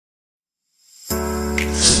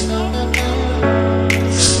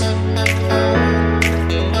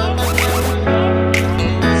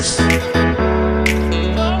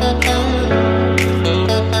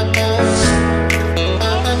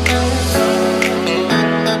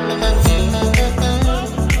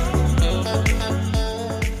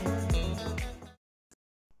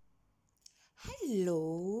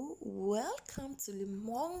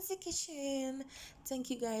Momsy Kitchen. Thank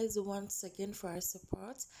you guys once again for our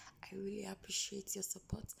support. I really appreciate your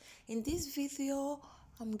support. In this video,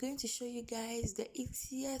 I'm going to show you guys the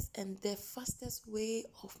easiest and the fastest way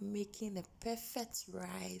of making a perfect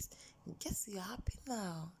rice. Guess you're happy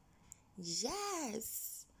now?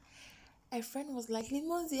 Yes. A friend was like,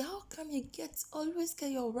 Limonzi, how come you always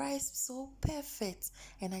get your rice so perfect?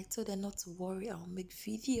 And I told her not to worry, I'll make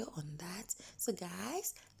video on that. So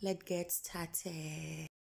guys, let's get started.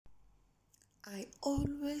 I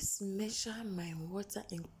always measure my water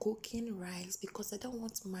in cooking rice because I don't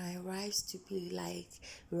want my rice to be like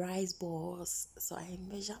rice balls. So I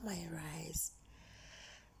measure my rice.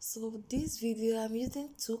 So this video I'm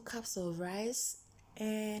using 2 cups of rice,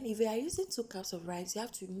 and if you are using 2 cups of rice you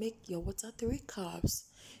have to make your water 3 cups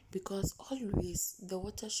because always the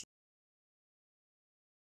water should.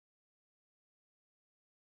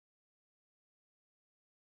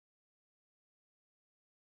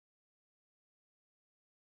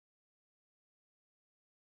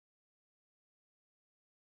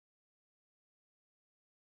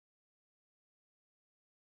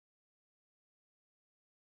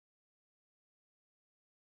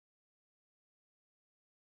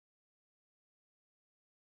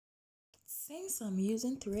 Since I'm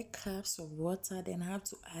using 3 cups of water, then I have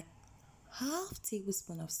to add half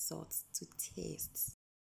tablespoon of salt to taste.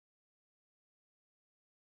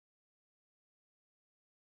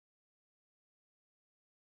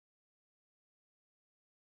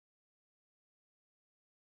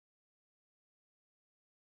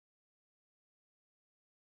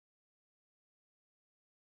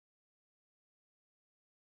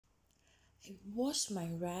 I wash my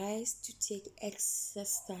rice to take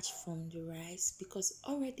excess starch from the rice because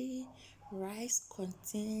already rice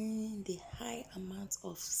contain the high amount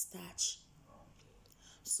of starch.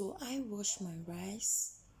 So I wash my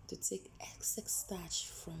rice to take excess starch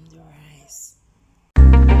from the rice.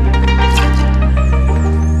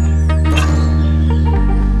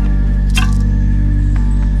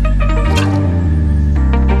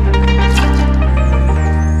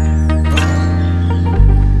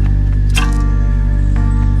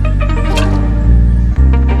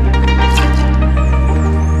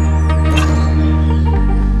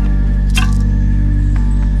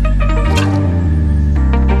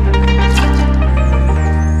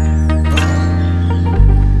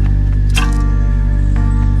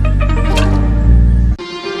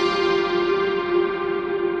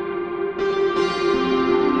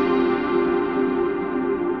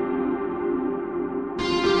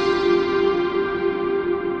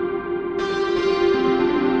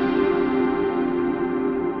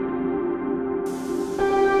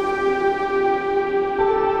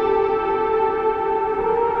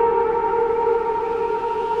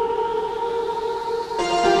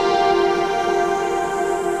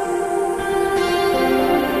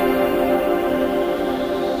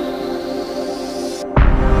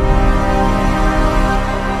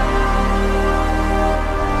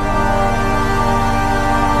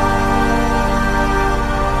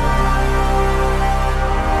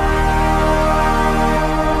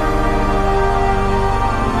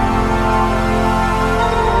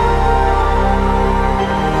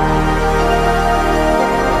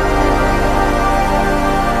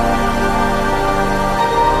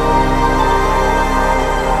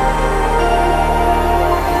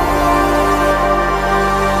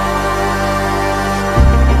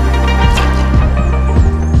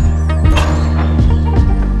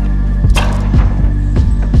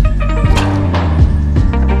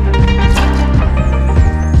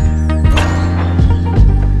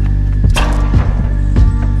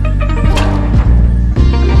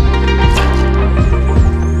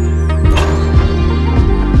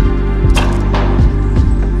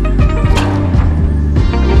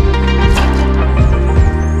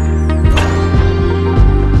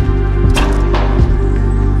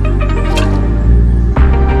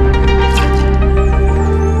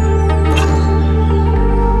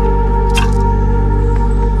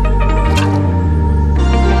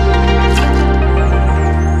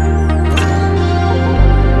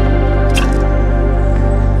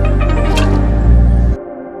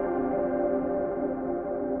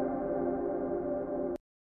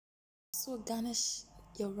 So garnish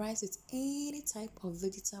your rice with any type of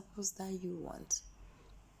vegetables that you want.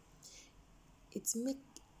 It make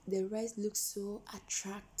the rice look so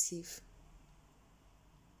attractive.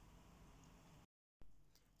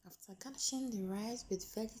 After garnishing the rice with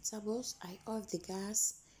vegetables, I off the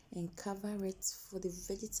gas and cover it for the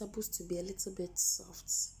vegetables to be a little bit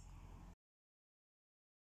soft.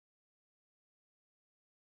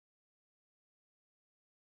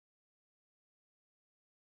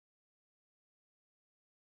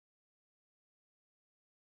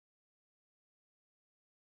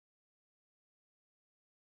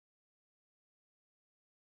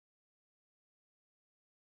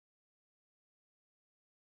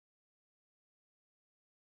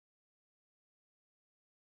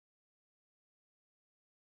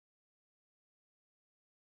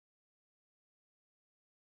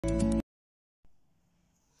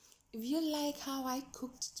 If you like how I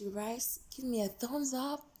cooked the rice, give me a thumbs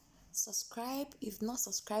up. Subscribe if not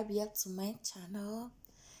subscribed yet to my channel.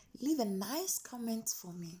 Leave a nice comment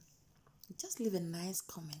for me. Just leave a nice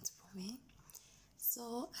comment for me.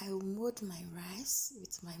 So I will mold my rice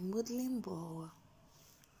with my modeling bowl.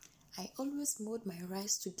 I always mold my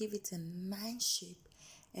rice to give it a nice shape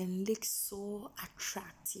and look so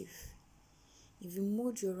attractive. If you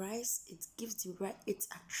mold your rice, it gives the right, it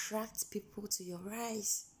attracts people to your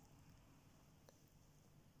rice.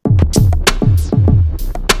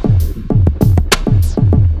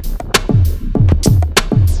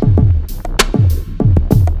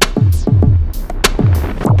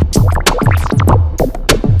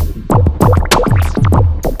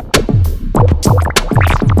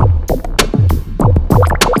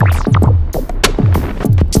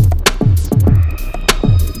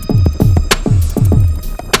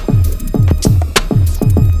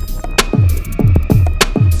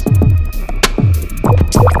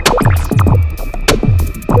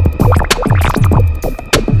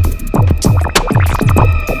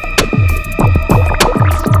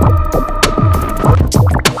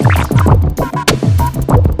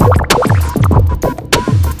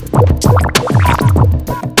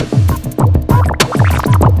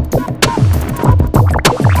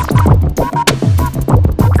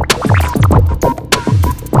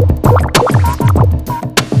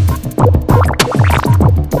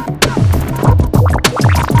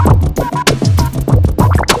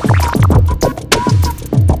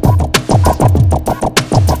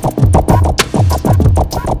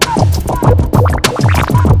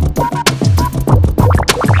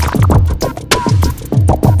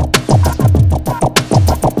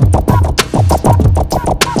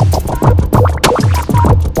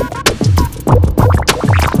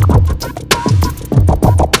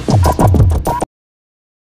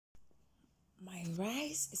 My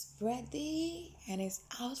rice is ready and it's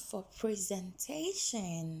out for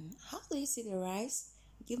presentation. How do you see the rice?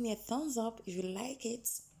 Give me a thumbs up if you like it.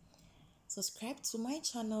 Subscribe to my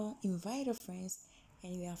channel, invite your friends,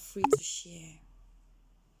 and you are free to share.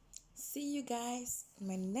 See you guys in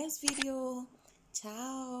my next video.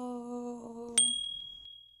 Ciao.